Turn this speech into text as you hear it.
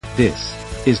This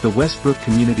is the Westbrook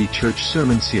Community Church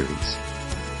Sermon Series.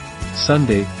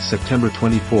 Sunday, September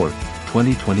 24th,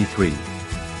 2023.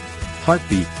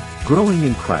 Heartbeat, Growing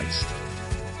in Christ.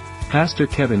 Pastor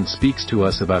Kevin speaks to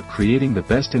us about creating the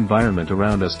best environment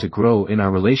around us to grow in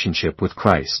our relationship with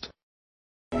Christ.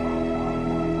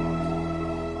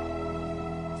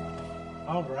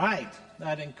 All right.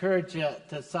 I'd encourage you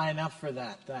to sign up for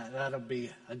that. That'll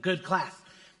be a good class.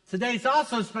 Today's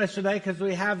also a special day because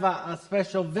we have a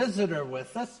special visitor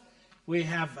with us. We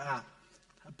have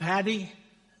Patty.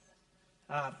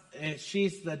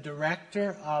 She's the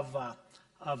director of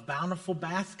Bountiful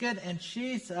Basket, and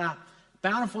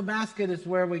Bountiful Basket is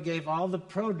where we gave all the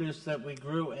produce that we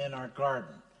grew in our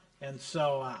garden. And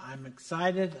so I'm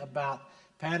excited about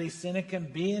Patty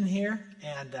Sinekin being here.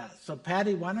 And so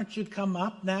Patty, why don't you come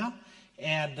up now?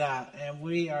 And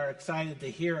we are excited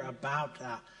to hear about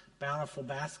Bountiful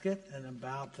Basket and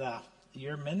about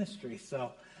your ministry.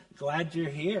 So glad you're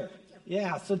here.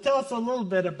 Yeah, so tell us a little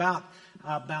bit about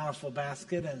Bountiful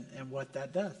Basket and what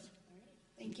that does.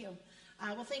 Thank you.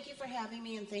 Well, thank you for having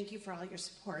me, and thank you for all your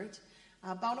support.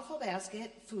 Bountiful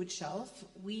Basket Food Shelf.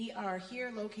 We are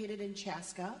here located in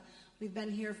Chaska. We've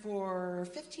been here for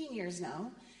 15 years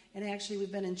now, and actually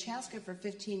we've been in Chaska for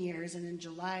 15 years, and in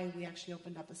July we actually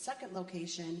opened up a second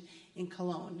location in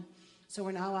Cologne. So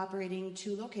we're now operating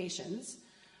 2 locations.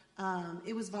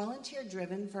 It was volunteer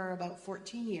driven for about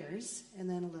 14 years, and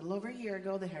then a little over a year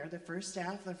ago they hired the first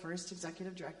staff, the first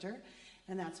executive director,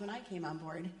 and that's when I came on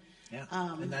board. Yeah,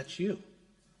 and that's you.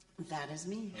 That is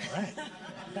me.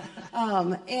 All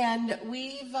right. And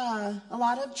we've, a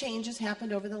lot of changes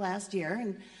happened over the last year,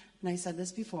 and I said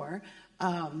this before,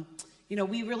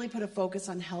 we really put a focus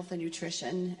on health and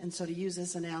nutrition, and so to use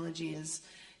this analogy is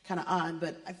kind of odd,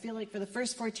 but I feel like for the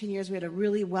first 14 years we had a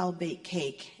really well-baked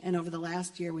cake, and over the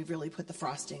last year we've really put the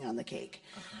frosting on the cake.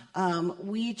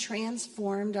 We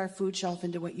transformed our food shelf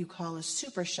into what you call a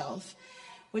super shelf,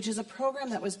 which is a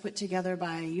program that was put together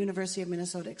by University of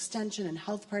Minnesota Extension and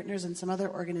Health Partners and some other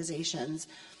organizations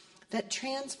that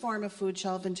transform a food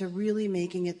shelf into really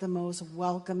making it the most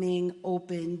welcoming,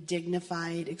 open,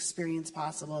 dignified experience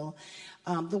possible.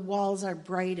 The walls are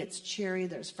bright, it's cheery,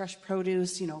 there's fresh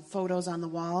produce, photos on the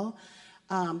wall.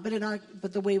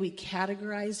 But the way we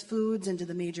categorize foods into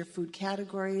the major food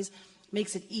categories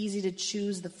makes it easy to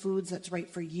choose the foods that's right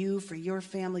for you, for your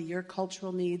family, your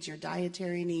cultural needs, your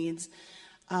dietary needs.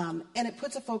 And it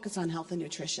puts a focus on health and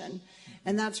nutrition.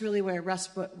 And that's really where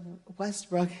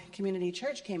Westbrook Community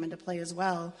Church came into play as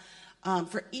well.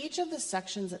 For each of the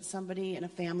sections that somebody in a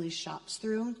family shops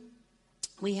through,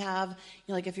 we have,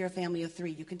 like if you're a family of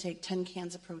 3, you can take 10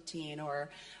 cans of protein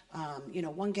or,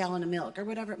 1 gallon of milk or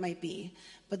whatever it might be.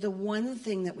 But the one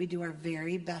thing that we do our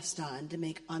very best on to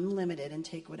make unlimited and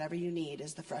take whatever you need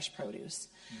is the fresh produce.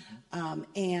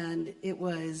 And it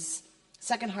was,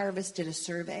 Second Harvest did a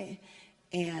survey.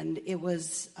 And it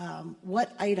was,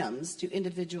 what items do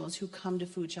individuals who come to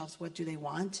food shelves, what do they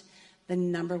want? The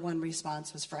number one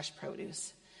response was fresh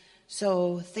produce.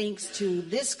 So thanks to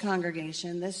this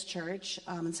congregation, this church,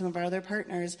 and some of our other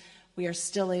partners, we are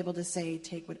still able to say,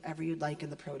 take whatever you'd like in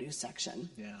the produce section.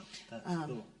 Yeah, that's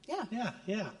cool.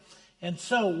 Yeah. And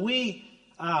so we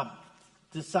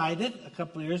decided a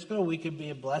couple of years ago we could be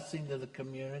a blessing to the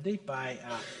community by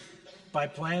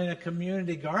planting a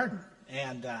community garden.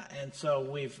 And so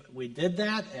we did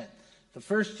that. And the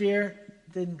first year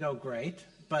didn't go great,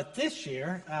 but this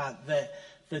year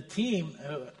the team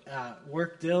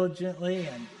worked diligently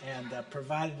and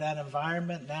provided that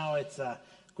environment. Now it's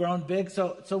grown big.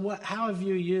 So how have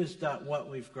you used what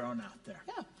we've grown out there?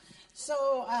 Yeah.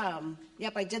 So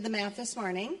I did the math this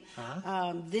morning.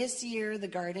 This year the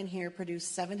garden here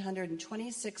produced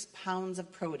 726 pounds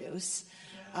of produce.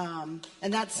 And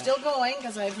that's still going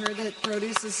because I've heard that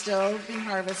produce is still being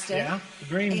harvested. Yeah, the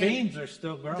green beans are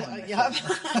still growing. Yep.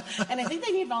 And I think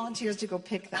they need volunteers to go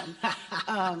pick them.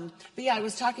 I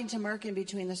was talking to Mark in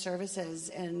between the services,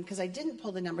 and because I didn't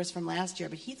pull the numbers from last year,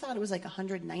 but he thought it was like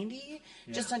 190,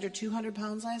 just under 200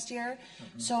 pounds last year.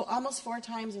 So almost 4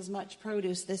 times as much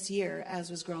produce this year as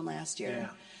was grown last year.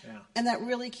 Yeah. And that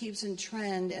really keeps in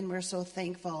trend, and we're so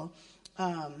thankful.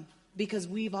 Because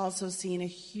we've also seen a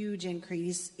huge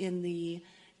increase in the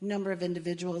number of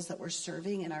individuals that we're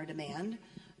serving in our demand.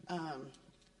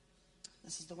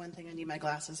 This is the one thing I need my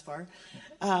glasses for.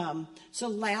 So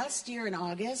last year in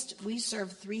August, we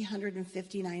served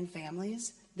 359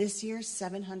 families. This year,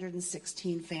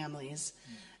 716 families.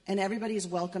 And everybody is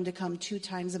welcome to come 2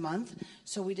 times a month.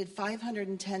 So we did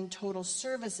 510 total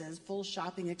services, full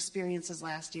shopping experiences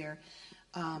last year,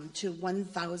 to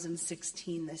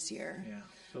 1,016 this year. Yeah.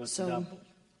 So it's double.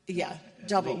 Yeah,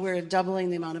 double. We're doubling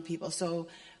the amount of people. So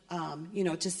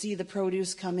to see the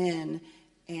produce come in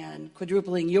and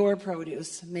quadrupling your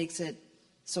produce makes it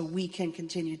so we can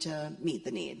continue to meet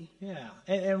the need. Yeah,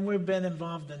 and we've been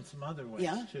involved in some other ways,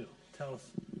 Yeah. too. Tell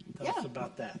us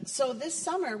about that. So this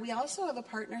summer, we also have a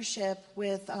partnership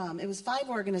with, it was 5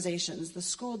 organizations, the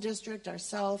school district,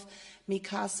 ourselves,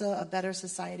 Mikasa, A Better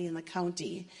Society in the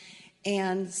county.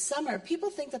 And summer,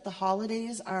 people think that the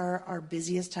holidays are our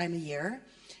busiest time of year,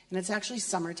 and it's actually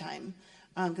summertime,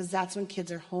 because that's when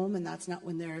kids are home, and that's not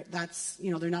when they're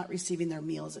not receiving their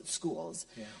meals at schools.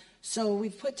 Yeah. So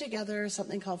we've put together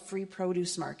something called Free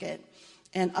Produce Market,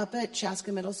 and up at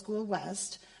Chaska Middle School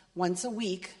West, once a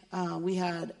week, we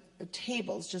had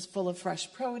tables just full of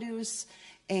fresh produce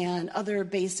and other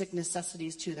basic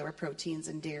necessities too. There were proteins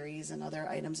and dairies and other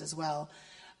items as well.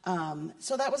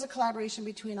 So that was a collaboration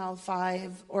between all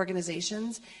 5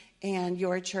 organizations, and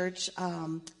your church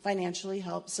financially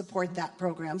helped support that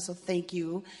program. So thank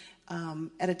you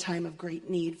at a time of great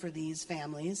need for these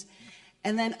families.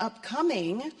 And then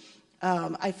upcoming,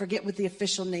 I forget what the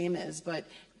official name is, but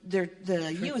the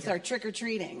youth are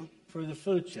trick-or-treating. For the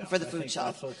food shelf. For the food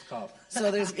shelf. That's what it's called.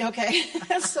 So there's going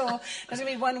to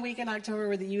be one week in October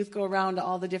where the youth go around to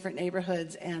all the different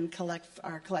neighborhoods and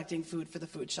are collecting food for the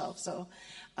food shelf. So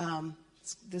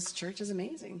this church is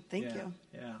amazing. Thank you.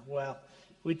 Yeah, well,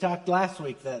 we talked last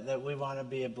week that we want to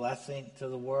be a blessing to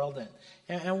the world.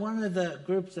 And one of the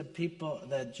groups of people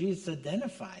that Jesus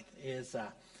identified is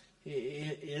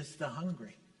the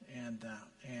hungry.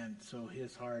 And so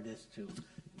his heart is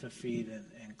to feed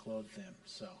and clothe them.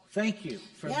 So thank you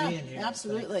for being here.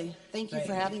 Absolutely. Thank you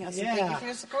for having us. And thank you for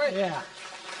your support. Yeah.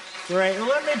 Great. Well,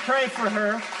 let me pray for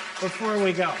her before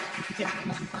we go. Yeah.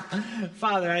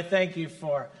 Father, I thank you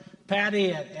for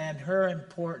Patty and her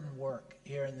important work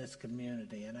here in this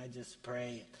community. And I just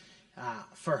pray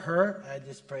for her. I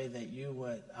just pray that you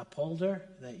would uphold her,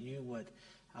 that you would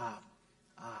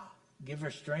give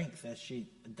her strength as she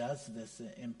does this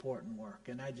important work.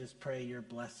 And I just pray your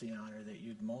blessing on her, that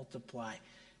you'd multiply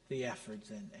the efforts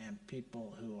and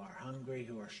people who are hungry,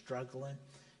 who are struggling,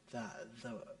 the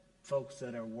folks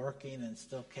that are working and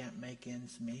still can't make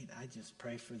ends meet. I just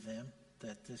pray for them,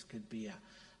 that this could be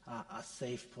a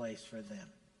safe place for them,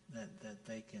 that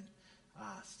they can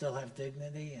still have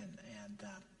dignity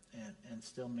and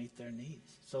still meet their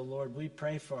needs. So, Lord, we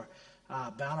pray for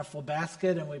Bountiful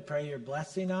Basket, and we pray your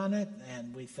blessing on it,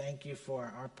 and we thank you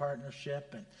for our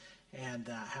partnership and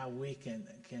how we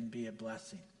can be a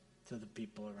blessing to the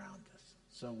people around us.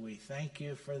 So we thank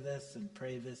you for this and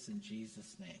pray this in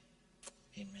Jesus' name.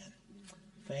 Amen.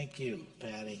 Thank you,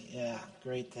 Patty. Yeah,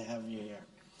 great to have you here.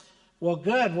 Well,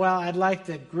 good. Well, I'd like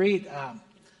to greet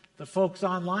the folks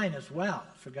online as well.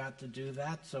 Forgot to do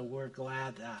that, so we're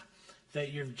glad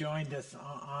that you've joined us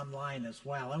online as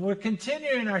well. And we're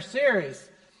continuing our series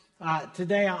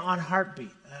today on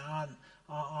Heartbeat,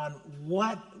 on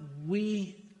what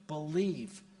we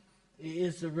believe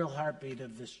is the real heartbeat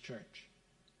of this church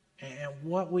and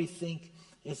what we think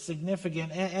is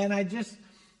significant. And I just,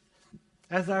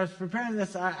 as I was preparing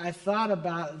this, I thought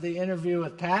about the interview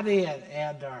with Patty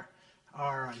and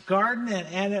our garden,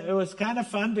 and it was kind of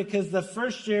fun because the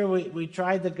first year we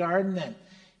tried the garden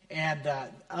and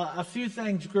a few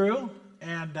things grew,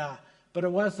 but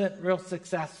it wasn't real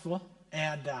successful.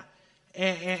 And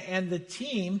the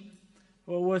team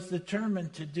was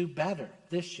determined to do better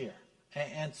this year.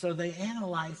 And so they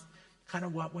analyzed kind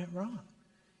of what went wrong.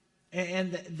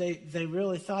 And they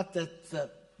really thought that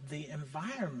the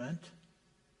environment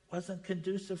wasn't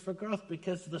conducive for growth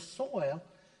because the soil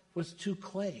was too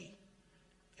clayey.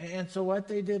 And so what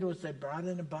they did was they brought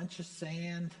in a bunch of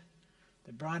sand.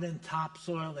 They brought in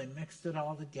topsoil, they mixed it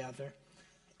all together,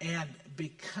 and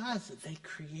because they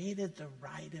created the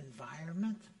right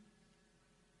environment,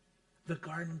 the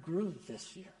garden grew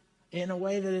this year in a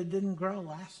way that it didn't grow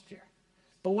last year.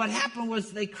 But what happened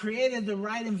was they created the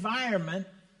right environment,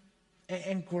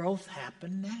 and growth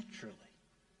happened naturally.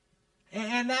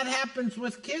 And that happens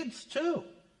with kids too.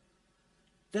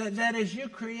 That as you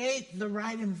create the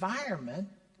right environment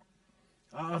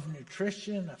of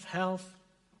nutrition, of health,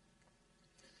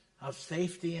 of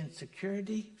safety and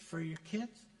security for your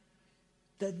kids,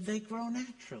 that they grow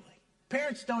naturally.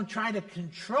 Parents don't try to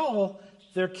control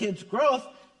their kids' growth.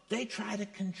 They try to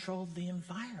control the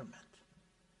environment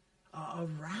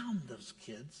around those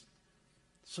kids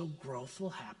so growth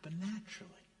will happen naturally.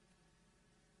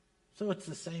 So it's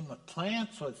the same with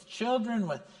plants, with children,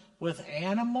 with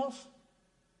animals.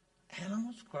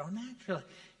 Animals grow naturally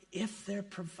if they're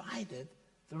provided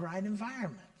the right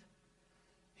environment.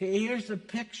 Here's a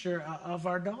picture of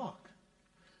our dog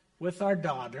with our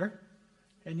daughter.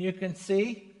 And you can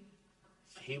see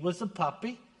he was a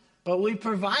puppy. But we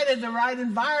provided the right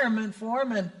environment for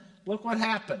him, and look what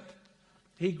happened.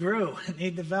 He grew and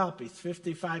he developed. He's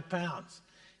 55 pounds,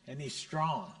 and he's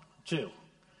strong too.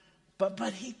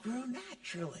 But he grew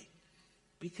naturally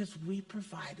because we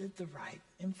provided the right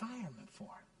environment for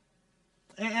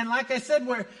him. And like I said,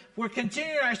 we're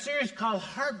continuing our series called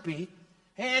Heartbeat,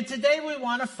 and today we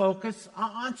want to focus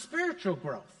on spiritual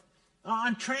growth,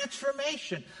 on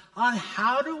transformation, on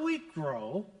how do we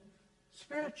grow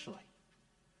spiritually.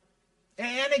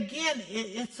 And again,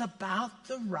 it's about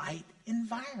the right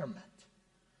environment.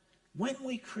 When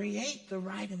we create the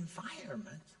right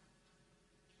environment,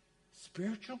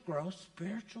 spiritual growth,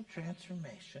 spiritual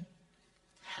transformation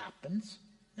happens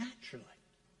naturally.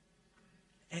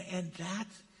 And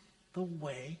that's the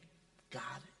way God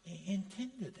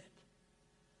intended it.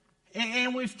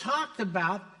 And we've talked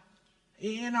about,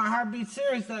 in our Heartbeat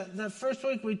series, the first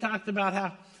week we talked about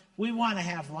how we want to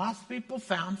have lost people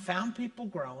found people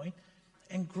growing,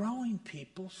 and growing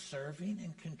people serving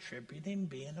and contributing,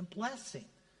 being a blessing.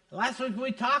 Last week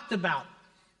we talked about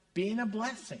being a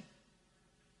blessing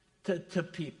to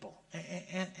people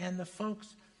and the folks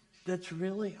that's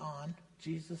really on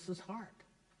Jesus' heart.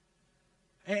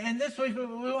 And this week we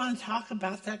want to talk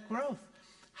about that growth.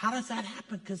 How does that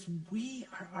happen? Because we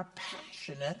are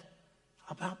passionate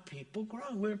about people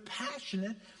growing. We're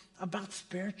passionate about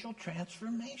spiritual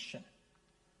transformation.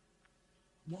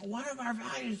 One of our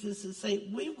values is to say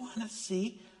we want to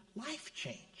see life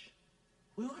change.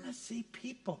 We want to see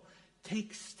people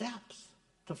take steps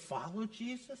to follow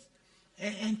Jesus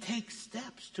and take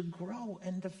steps to grow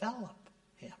and develop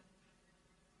him.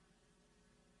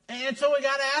 And so we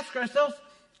got to ask ourselves,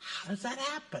 how does that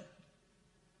happen?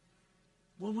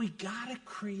 Well, we got to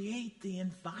create the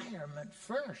environment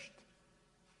first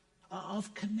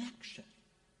of connection.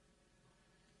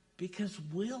 Because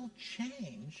we'll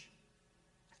change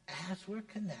as we're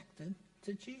connected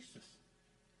to Jesus.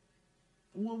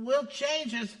 We'll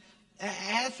change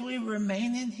as we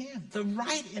remain in him. The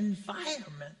right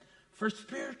environment for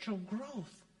spiritual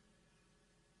growth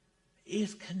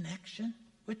is connection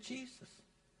with Jesus.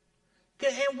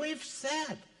 And we've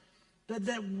said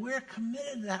that we're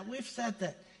committed to that. We've said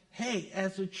that, hey,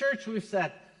 as a church, we've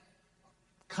said,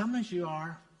 come as you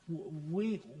are.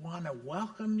 We want to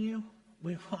welcome you.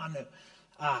 We want to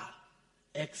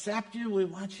accept you. We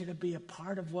want you to be a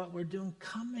part of what we're doing.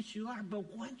 Come as you are.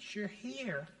 But once you're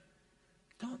here,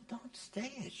 don't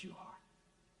stay as you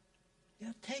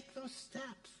are. Take those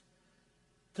steps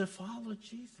to follow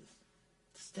Jesus.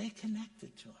 To stay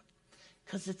connected to him.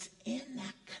 Because it's in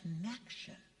that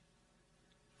connection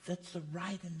that's the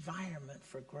right environment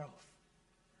for growth.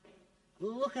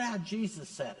 Look at how Jesus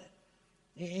said it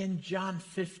in John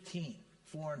 15,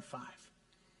 4 and 5.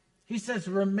 He says,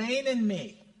 remain in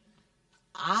me,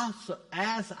 also,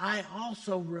 as I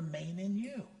also remain in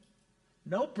you.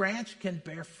 No branch can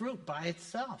bear fruit by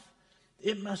itself.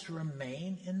 It must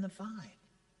remain in the vine.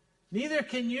 Neither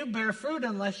can you bear fruit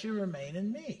unless you remain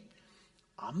in me.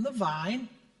 I'm the vine,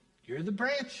 you're the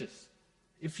branches.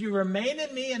 If you remain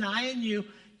in me and I in you,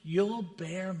 you'll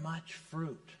bear much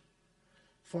fruit.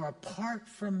 For apart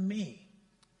from me,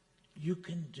 you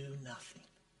can do nothing.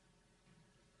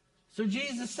 So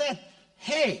Jesus said,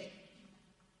 hey,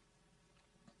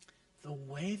 the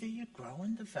way that you grow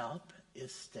and develop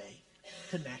is stay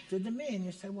connected to me. And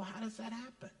you say, well, how does that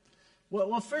happen?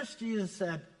 Well, first Jesus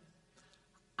said,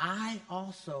 I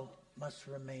also must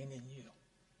remain in you.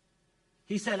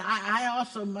 He said, I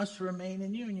also must remain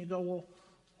in you. And you go, well,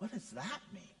 what does that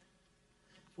mean?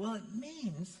 Well, it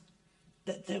means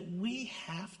that we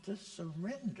have to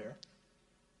surrender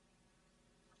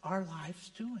our lives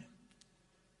to him.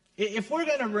 If we're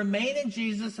going to remain in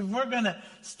Jesus, if we're going to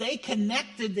stay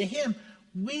connected to him,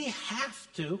 we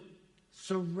have to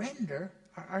surrender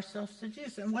ourselves to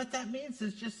Jesus. And what that means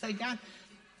is just say, God,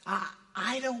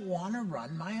 I don't want to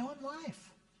run my own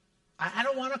life. I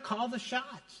don't want to call the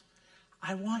shots.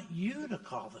 I want you to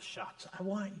call the shots. I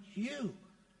want you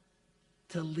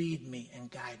to lead me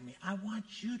and guide me. I want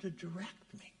you to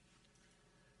direct me.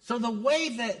 So the way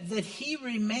that he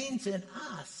remains in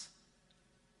us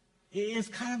is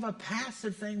kind of a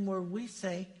passive thing where we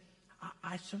say,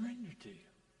 I surrender to you.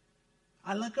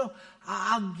 I let go.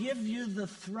 I'll give you the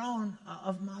throne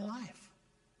of my life.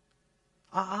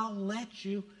 I'll let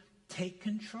you take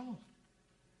control.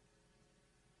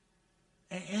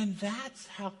 And that's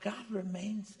how God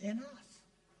remains in us.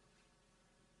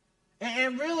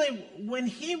 And really, when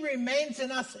he remains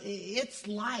in us, it's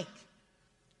like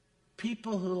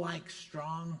people who like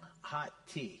strong, hot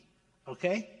tea.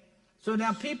 Okay? So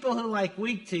now people who like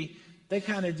weak tea, they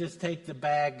kind of just take the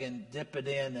bag and dip it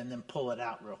in and then pull it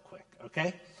out real quick.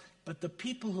 Okay? But the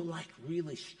people who like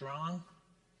really strong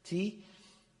tea,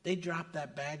 they drop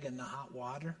that bag in the hot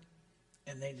water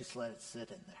and they just let it sit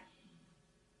in there.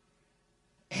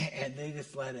 And they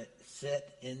just let it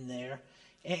sit in there.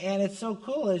 And it's so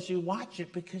cool as you watch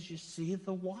it because you see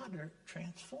the water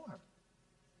transform.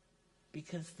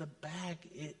 Because the bag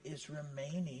is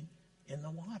remaining in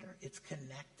the water. It's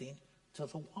connecting to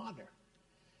the water.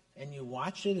 And you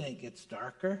watch it and it gets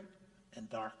darker and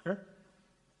darker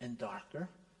and darker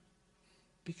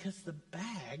because the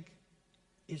bag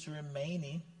is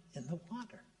remaining in the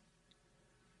water.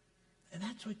 And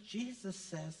that's what Jesus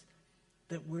says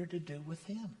that we're to do with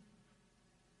him.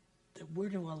 That we're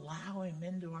to allow him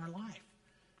into our life.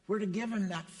 We're to give him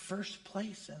that first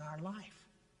place in our life.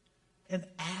 And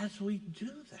as we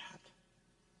do that,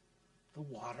 the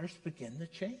waters begin to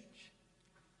change.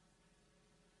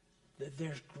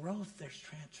 There's growth, there's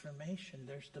transformation,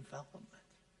 there's development.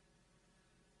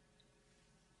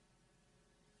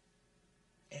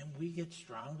 And we get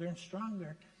stronger and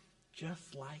stronger,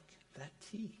 just like that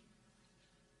tea.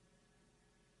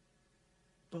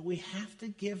 But we have to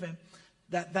give him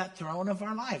that throne of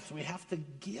our lives. We have to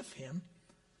give him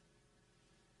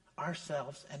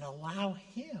ourselves and allow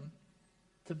him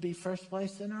to be first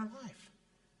place in our life.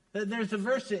 There's a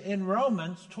verse in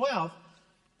Romans 12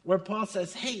 where Paul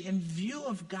says, hey, in view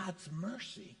of God's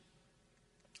mercy,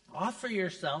 offer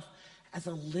yourself as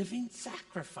a living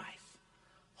sacrifice,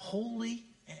 holy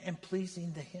and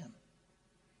pleasing to him.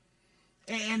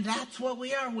 And that's what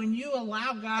we are. When you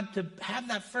allow God to have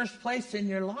that first place in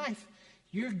your life,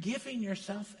 you're giving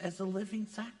yourself as a living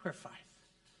sacrifice.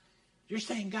 You're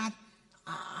saying, God,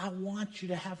 I want you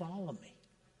to have all of me.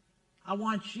 I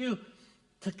want you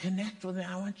to connect with me.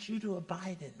 I want you to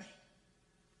abide in me.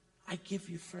 I give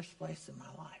you first place in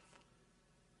my life.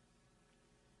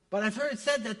 But I've heard it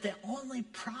said that the only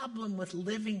problem with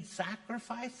living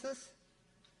sacrifices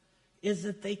is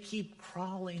that they keep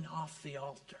crawling off the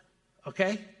altar.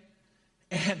 Okay?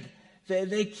 And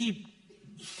they keep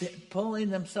pulling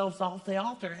themselves off the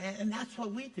altar. And that's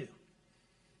what we do.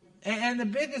 And the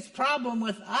biggest problem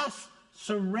with us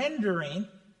surrendering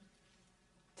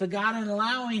to God and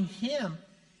allowing him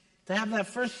to have that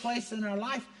first place in our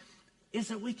life is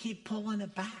that we keep pulling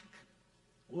it back.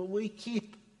 We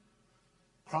keep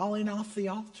crawling off the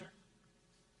altar.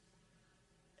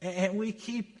 And we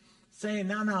keep saying,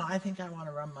 no, I think I want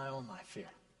to run my own life here.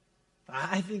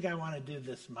 I think I want to do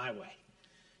this my way.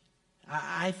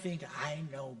 I think I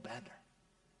know better.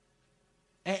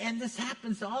 And this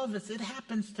happens to all of us. It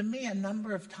happens to me a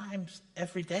number of times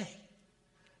every day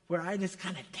where I just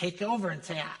kind of take over and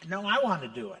say, no, I want to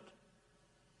do it.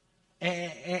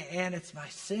 And it's my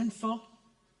sinful,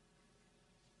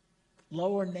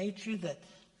 lower nature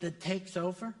that takes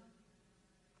over.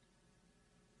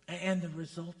 And the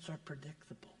results are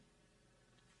predictable.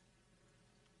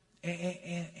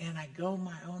 And I go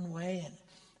my own way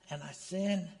and I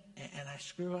sin and I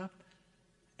screw up.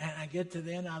 And I get to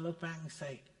the end, I look back and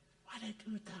say, why did I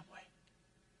do it that way?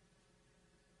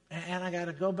 And I got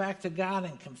to go back to God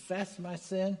and confess my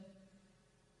sin,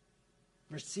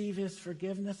 receive his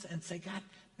forgiveness, and say, God,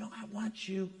 no, I want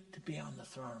you to be on the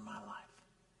throne of my life.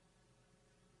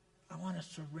 I want to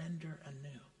surrender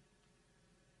anew.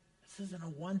 This isn't a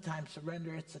one-time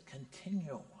surrender, it's a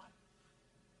continual one.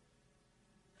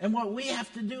 And what we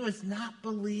have to do is not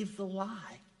believe the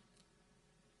lie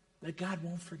that God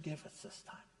won't forgive us this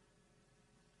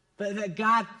time. That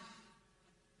God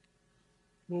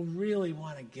will really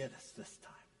want to get us this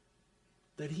time.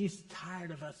 That he's tired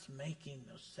of us making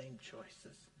those same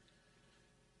choices.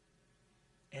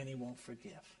 And he won't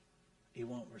forgive. He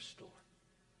won't restore.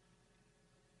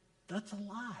 That's a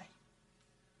lie.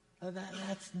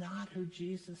 That's not who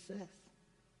Jesus is.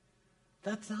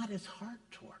 That's not his heart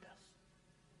toward us.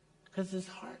 Because his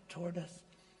heart toward us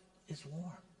is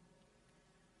warm.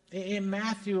 In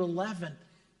Matthew 11,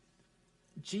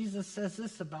 Jesus says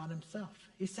this about himself.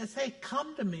 He says, hey,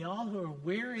 come to me, all who are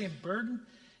weary and burdened,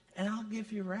 and I'll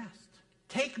give you rest.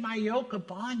 Take my yoke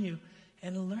upon you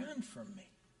and learn from me.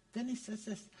 Then he says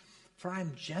this, for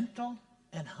I'm gentle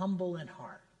and humble in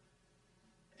heart,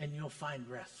 and you'll find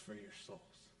rest for your souls.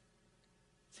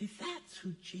 See, that's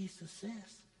who Jesus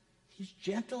is. He's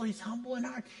gentle, he's humble in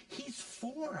heart. He's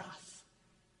for us.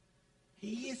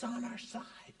 He's on our side.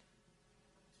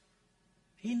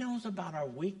 He knows about our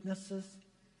weaknesses,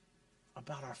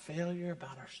 about our failure,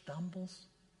 about our stumbles.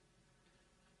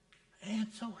 And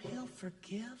so he'll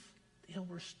forgive, he'll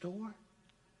restore,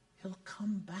 he'll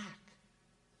come back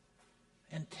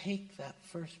and take that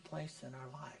first place in our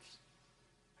lives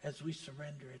as we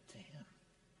surrender it to him.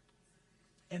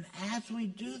 And as we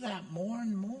do that more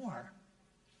and more,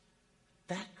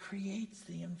 that creates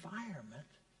the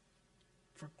environment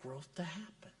for growth to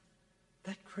happen.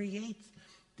 That creates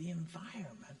the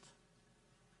environment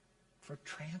for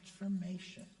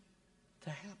transformation to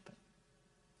happen.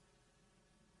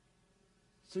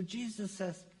 So Jesus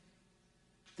says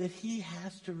that he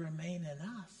has to remain in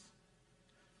us.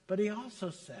 But he also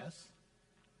says,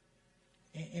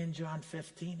 in John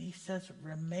 15, he says,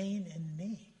 remain in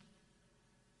me.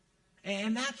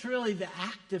 And that's really the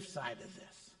active side of this.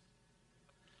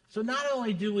 So not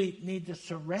only do we need to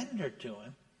surrender to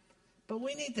him, but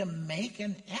we need to make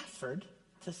an effort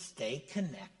to stay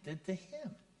connected to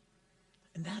him.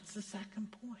 And that's the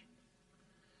second point.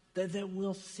 That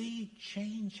we'll see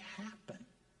change happen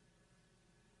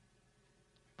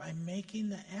by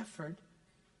making the effort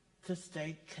to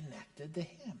stay connected to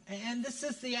him. And this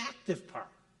is the active part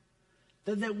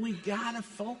that we got to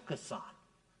focus on.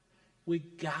 We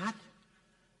got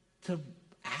to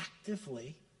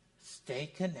actively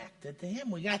stay connected to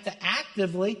him. We got to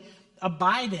actively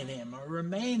abide in him or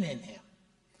remain in him.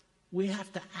 We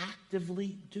have to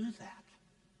actively do that.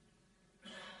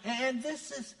 And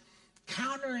this is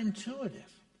counterintuitive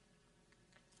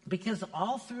because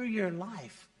all through your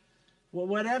life,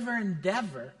 whatever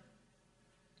endeavor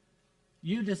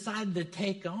you decided to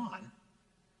take on,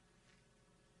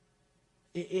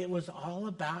 it was all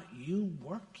about you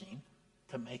working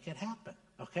to make it happen,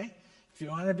 okay? If you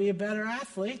want to be a better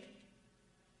athlete,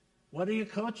 what do your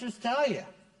coaches tell you?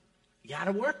 You got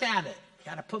to work at it. You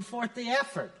got to put forth the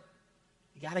effort.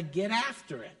 You got to get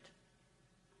after it.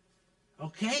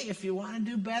 Okay, if you want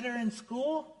to do better in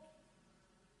school,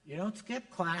 you don't skip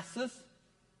classes.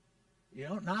 You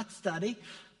don't not study,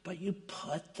 but you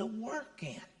put the work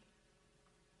in.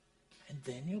 And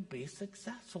then you'll be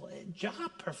successful.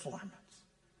 Job performance.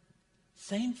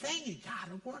 Same thing, you got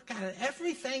to work at it.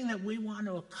 Everything that we want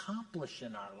to accomplish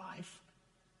in our life,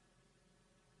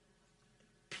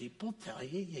 people tell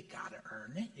you, you got to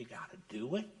earn it, you got to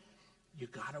do it, you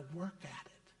got to work at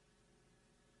it.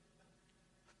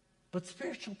 But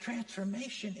spiritual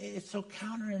transformation is so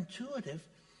counterintuitive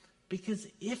because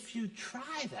if you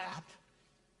try that,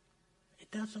 it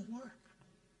doesn't work.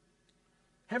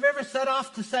 Have you ever set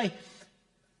off to say,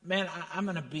 man, I'm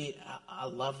going to be a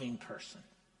loving person.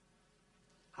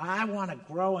 I want to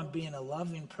grow in being a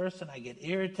loving person. I get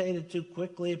irritated too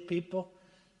quickly at people.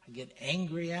 I get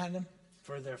angry at them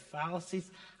for their fallacies.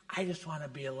 I just want to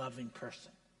be a loving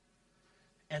person.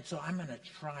 And so I'm going to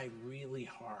try really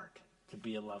hard to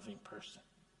be a loving person.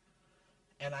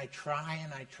 And I try,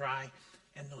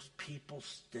 and those people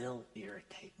still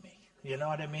irritate me. You know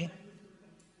what I mean?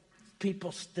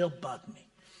 People still bug me.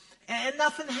 And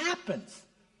nothing happens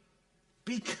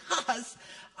because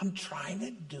I'm trying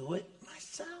to do it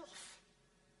myself.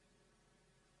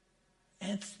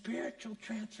 And spiritual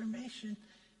transformation,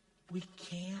 we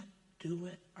can't do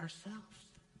it ourselves.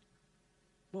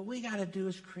 What we got to do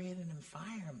is create an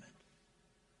environment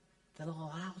that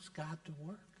allows God to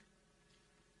work.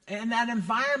 And that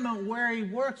environment where he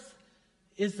works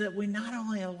is that we not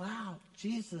only allow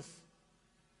Jesus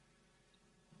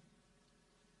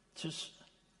to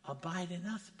abide in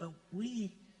us, but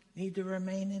we need to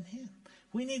remain in him.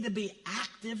 We need to be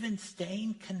active in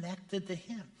staying connected to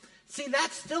him. See,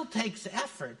 that still takes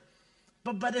effort,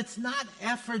 but it's not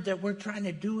effort that we're trying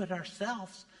to do it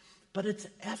ourselves, but it's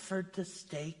effort to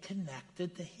stay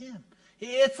connected to him.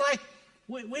 It's like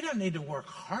we don't need to work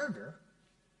harder.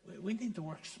 We need to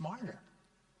work smarter.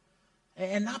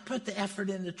 And not put the effort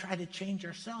in to try to change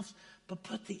ourselves, but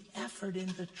put the effort in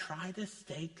to try to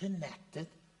stay connected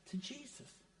to Jesus.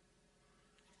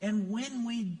 And when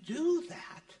we do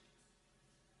that,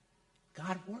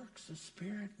 God works. The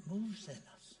Spirit moves in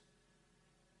us.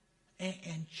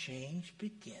 And change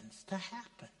begins to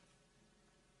happen.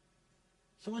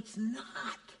 So it's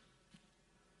not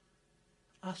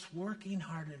us working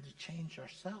harder to change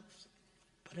ourselves,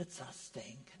 but it's us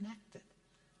staying connected.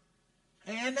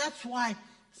 And that's why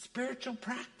spiritual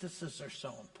practices are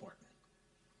so important.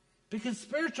 Because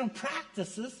spiritual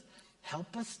practices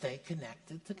help us stay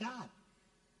connected to God.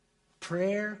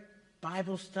 Prayer,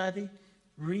 Bible study,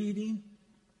 reading,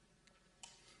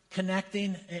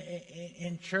 connecting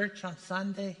in church on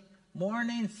Sunday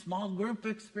morning, small group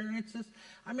experiences.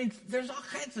 I mean, there's all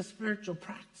kinds of spiritual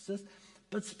practices,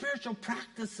 but spiritual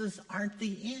practices aren't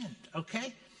the end,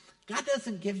 okay? God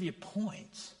doesn't give you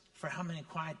points for how many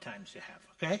quiet times you have,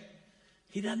 okay?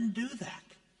 He doesn't do that.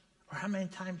 Or how many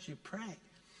times you pray.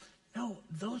 No,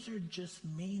 those are just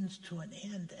means to an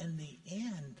end, and the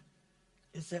end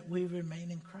is that we remain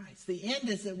in Christ. The end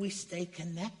is that we stay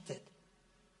connected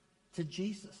to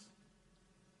Jesus.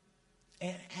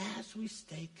 And as we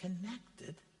stay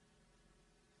connected,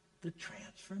 the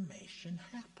transformation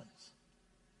happens.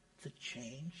 The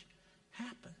change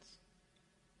happens.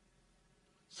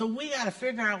 So we got to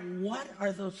figure out what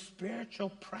are those spiritual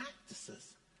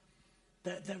practices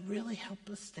that really help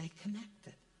us stay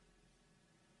connected.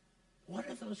 What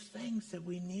are those things that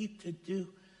we need to do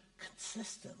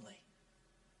consistently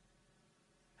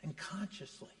and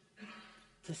consciously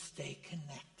to stay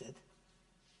connected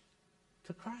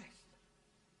to Christ?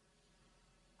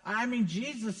 I mean,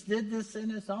 Jesus did this in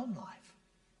his own life.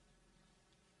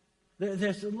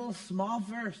 There's a little small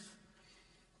verse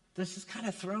that's just kind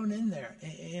of thrown in there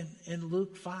in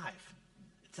Luke 5.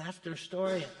 It's after a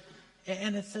story.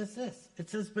 And it says this. It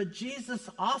says, but Jesus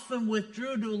often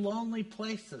withdrew to lonely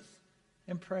places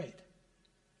and prayed.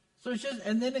 So it's just,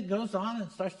 and then it goes on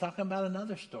and starts talking about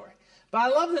another story. But I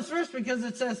love this verse because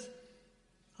it says,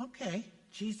 okay,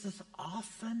 Jesus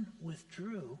often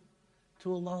withdrew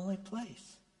to a lonely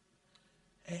place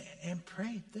and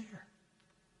prayed there.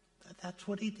 That's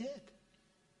what he did.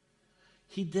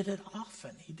 He did it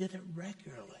often. He did it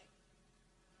regularly.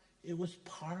 It was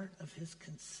part of his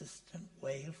consistent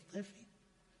way of living.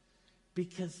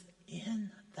 Because in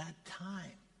that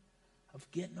time of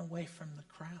getting away from the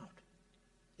crowd,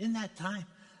 in that time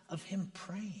of him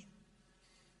praying,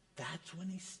 that's when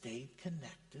he stayed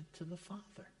connected to the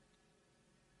Father.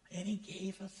 And he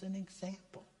gave us an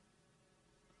example.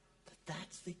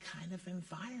 That's the kind of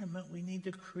environment we need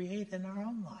to create in our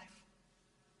own life,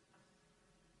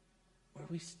 where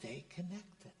we stay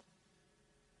connected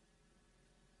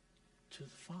to the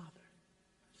Father,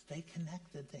 stay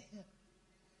connected to him.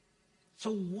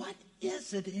 So what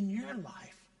is it in your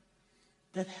life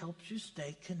that helps you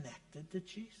stay connected to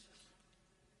Jesus?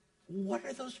 What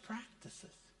are those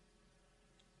practices?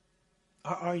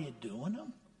 Are you doing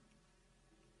them?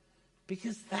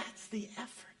 Because that's the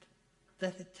effort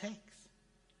that it takes.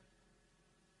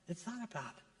 It's not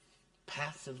about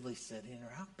passively sitting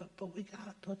around, but we got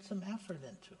to put some effort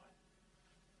into it.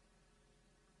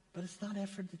 But it's not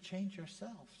effort to change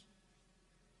ourselves.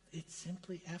 It's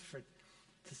simply effort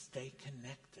to stay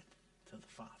connected to the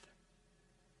Father.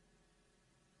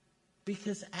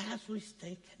 Because as we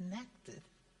stay connected,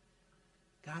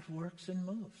 God works and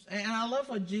moves. And I love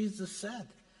what Jesus said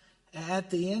at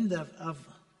the end of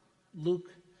Luke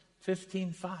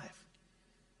 15:5.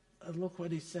 Look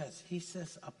what he says. He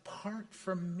says, apart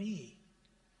from me,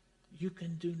 you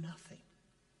can do nothing.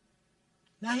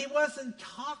 Now, he wasn't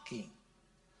talking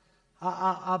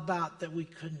about that we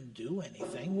couldn't do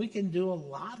anything. We can do a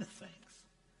lot of things.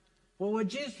 Well, what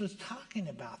Jesus was talking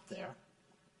about there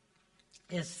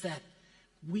is that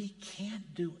we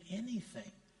can't do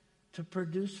anything to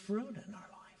produce fruit in our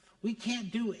life. We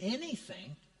can't do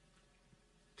anything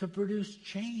to produce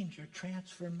change or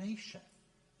transformation.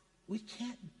 We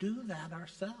can't do that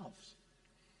ourselves.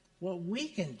 What we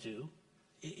can do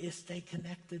is stay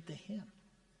connected to him.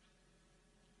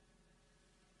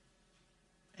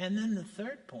 And then the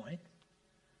third point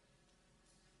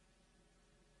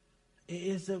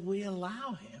is that we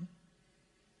allow him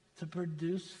to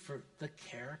produce fruit, the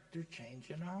character change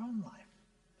in our own life.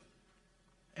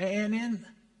 And in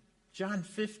John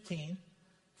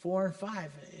 15:4 and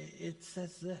 5, it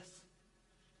says this.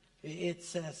 It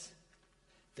says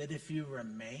that if you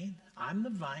remain, I'm the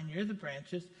vine, you're the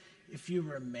branches. If you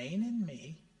remain in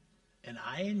me and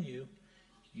I in you,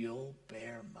 you'll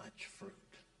bear much fruit.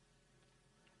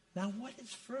 Now, what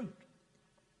is fruit?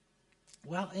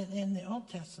 Well, in the Old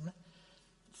Testament,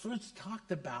 fruit's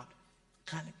talked about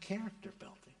kind of character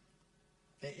building.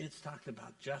 It's talked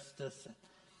about justice and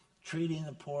treating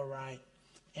the poor right,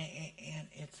 and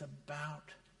it's about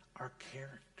our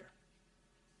character.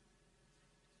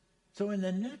 So in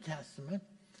the New Testament,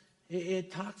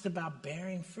 it talks about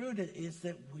bearing fruit is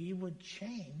that we would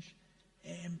change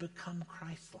and become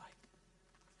Christ-like.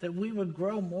 That we would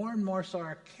grow more and more so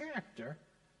our character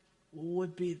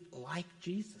would be like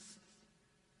Jesus'.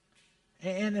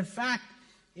 And in fact,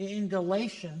 in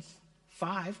Galatians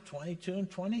 5:22 and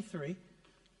 23,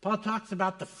 Paul talks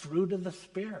about the fruit of the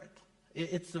Spirit.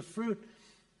 It's the fruit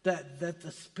that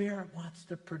the Spirit wants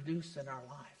to produce in our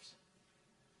lives.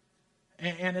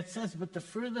 And it says, but the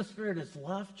fruit of the Spirit is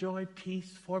love, joy,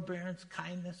 peace, forbearance,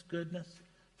 kindness, goodness,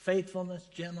 faithfulness,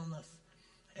 gentleness,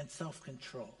 and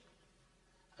self-control.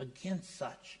 Against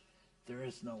such, there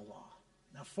is no law.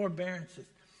 Now, forbearance is,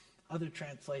 other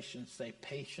translations say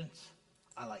patience.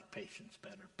 I like patience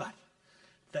better, but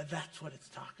that's what it's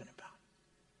talking about.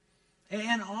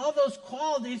 And all those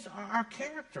qualities are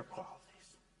character qualities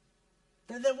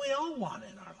that we all want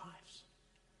in our lives.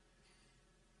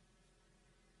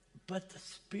 But the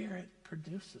Spirit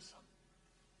produces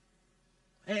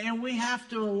them. And we have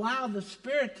to allow the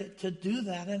Spirit to do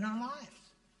that in our lives.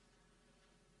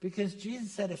 Because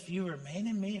Jesus said, if you remain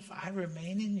in me, if I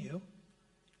remain in you,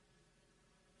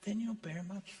 then you'll bear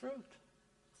much fruit.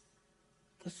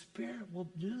 The Spirit will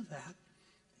do that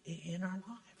in our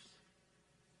lives.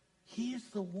 He is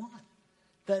the one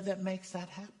that makes that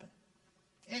happen.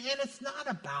 And it's not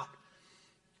about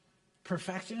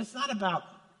perfection. It's not about,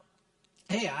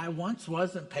 hey, I once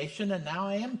wasn't patient and now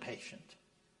I am patient.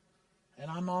 And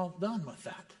I'm all done with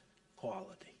that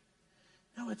quality.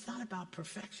 No, it's not about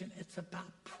perfection. It's about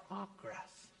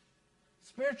progress.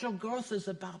 Spiritual growth is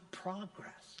about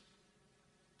progress.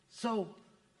 So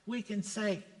we can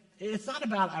say, it's not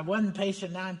about I wasn't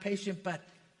patient, now I'm patient, but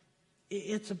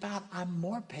it's about I'm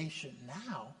more patient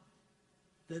now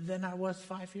than I was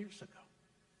 5 years ago.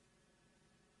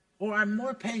 Or I'm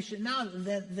more patient now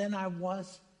than I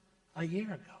was a year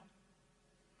ago.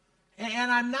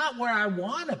 And I'm not where I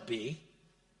want to be,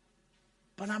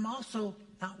 but I'm also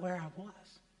not where I was.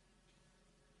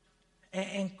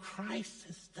 And Christ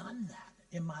has done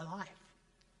that in my life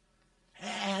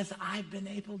as I've been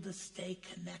able to stay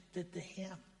connected to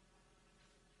him.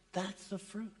 That's the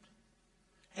fruit.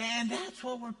 And that's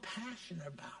what we're passionate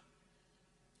about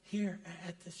here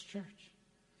at this church.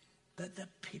 That the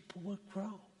people would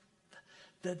grow.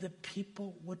 That the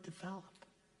people would develop.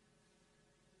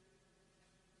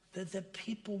 That the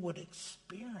people would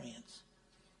experience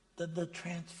the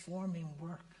transforming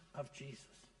work of Jesus.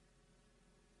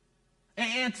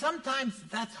 And sometimes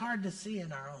that's hard to see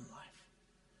in our own life.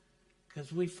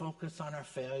 Because we focus on our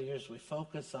failures. We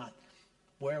focus on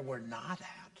where we're not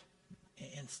at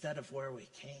instead of where we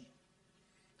came.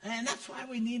 And that's why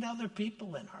we need other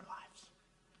people in our lives.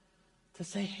 To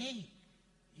say, hey,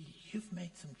 you've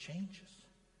made some changes.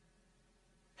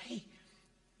 Hey,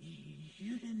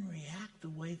 you didn't react the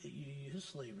way that you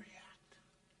usually react.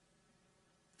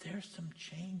 There's some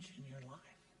change in your life.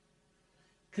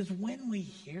 Because when we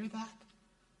hear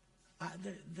that,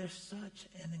 there's such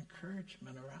an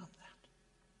encouragement around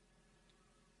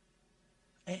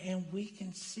that. And we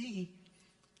can see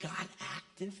God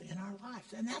active in our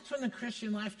lives. And that's when the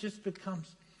Christian life just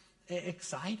becomes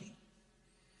exciting.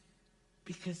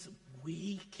 Because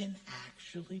we can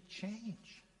actually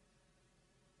change.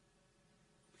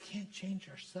 We can't change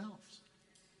ourselves.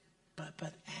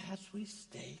 But as we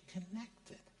stay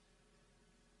connected,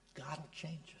 God will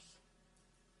change us.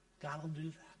 God will do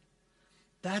that.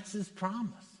 That's his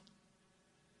promise.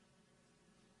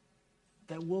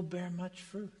 That we'll bear much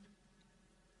fruit.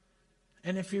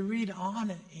 And if you read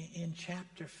on in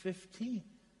chapter 15,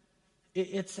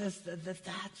 it says that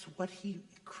that's what he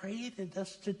created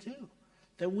us to do.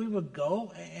 That we would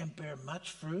go and bear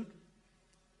much fruit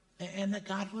and that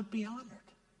God would be honored.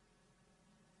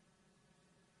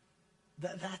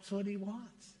 That's what he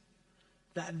wants.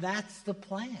 That's the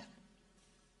plan.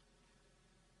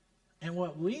 And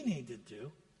what we need to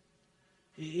do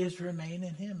is remain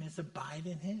in him, is abide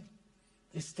in him,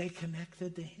 is stay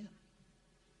connected to him.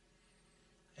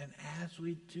 And as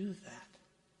we do that,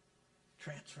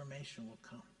 transformation will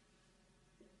come.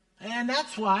 And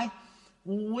that's why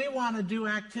we want to do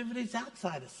activities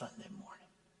outside of Sunday morning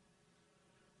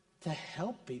to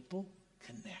help people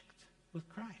connect with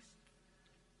Christ.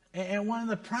 And one of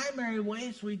the primary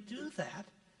ways we do that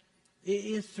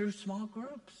is through small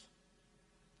groups.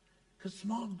 Because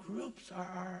small groups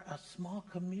are a small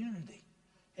community.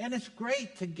 And it's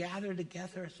great to gather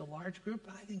together as a large group.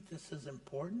 I think this is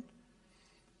important.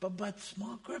 But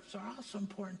small groups are also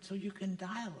important so you can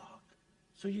dialogue,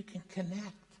 so you can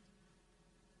connect.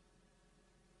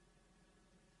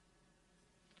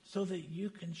 So that you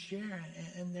can share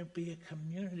and there be a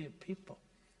community of people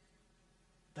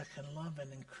that can love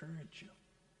and encourage you.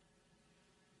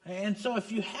 And so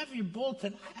if you have your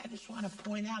bulletin, I just want to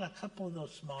point out a couple of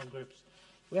those small groups.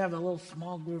 We have a little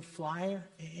small group flyer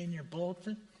in your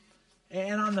bulletin.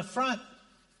 And on the front,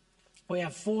 we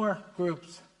have 4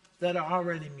 groups that are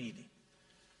already meeting.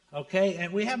 Okay?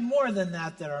 And we have more than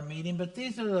that are meeting, but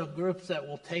these are the groups that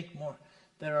will take more,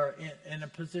 that are in a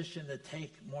position to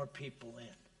take more people in.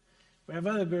 We have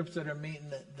other groups that are meeting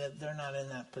that they're not in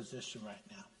that position right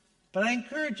now. But I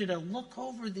encourage you to look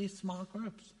over these small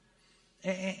groups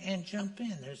and jump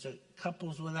in. There's a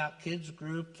Couples Without Kids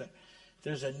group.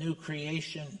 There's a New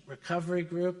Creation Recovery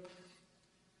group.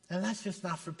 And that's just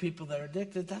not for people that are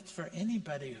addicted. That's for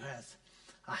anybody who has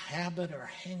a habit or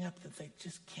a hang-up that they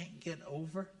just can't get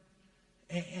over.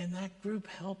 And that group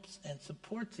helps and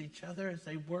supports each other as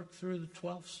they work through the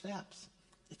 12 steps.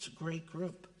 It's a great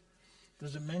group.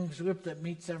 There's a men's group that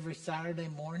meets every Saturday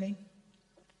morning.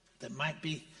 That might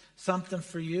be something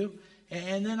for you.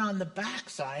 And then on the back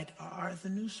side are the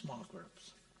new small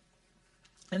groups.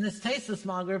 And this taste of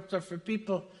small groups are for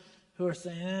people who are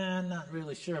saying, I'm not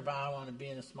really sure about I want to be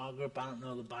in a small group. I don't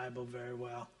know the Bible very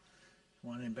well. I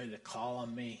want anybody to call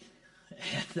on me.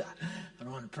 And I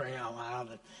don't want to pray out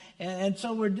loud. And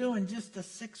so we're doing just a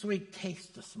 6-week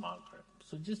taste of small group.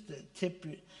 So just to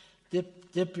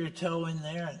dip your toe in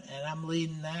there, and I'm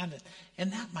leading that.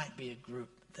 And that might be a group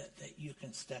that you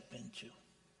can step into.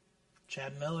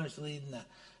 Chad Miller's leading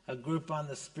a group on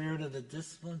the spirit of the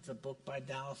disciplines, a book by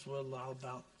Dallas Willard all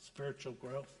about spiritual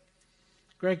growth.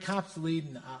 Greg Kopp's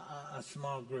leading a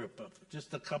small group, of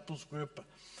just a couples group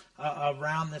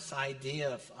around this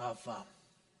idea of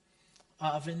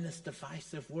in this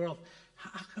divisive world,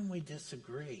 how can we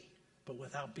disagree, but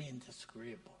without being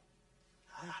disagreeable?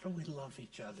 How do we love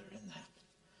each other in that?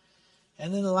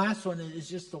 And then the last one is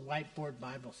just the whiteboard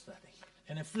Bible study.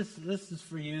 And if this is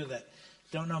for you that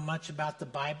don't know much about the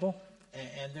Bible,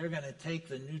 and they're going to take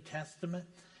the New Testament,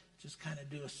 just kind of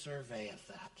do a survey of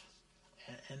that.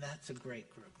 And that's a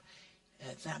great group.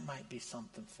 And that might be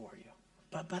something for you.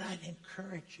 But I'd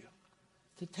encourage you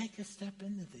to take a step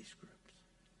into these groups.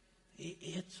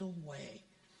 It's a way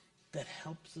that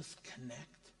helps us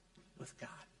connect with God.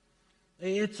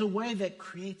 It's a way that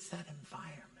creates that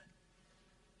environment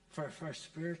for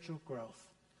spiritual growth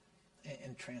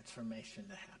and transformation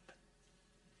to happen.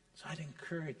 So I'd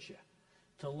encourage you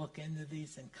to look into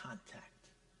these and contact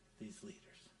these leaders.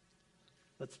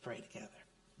 Let's pray together.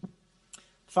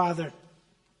 Father,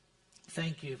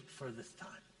 thank you for this time.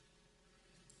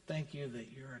 Thank you that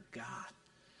you're a God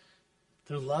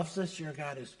who loves us, you're a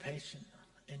God who's patient,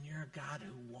 and you're a God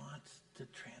who wants to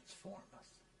transform us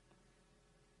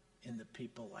into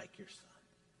people like your Son.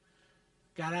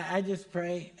 God, I just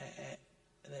pray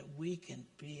that we can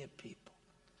be a people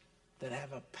that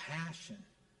have a passion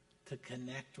to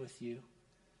connect with you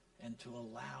and to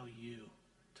allow you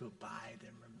to abide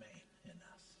and remain in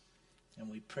us. And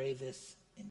we pray this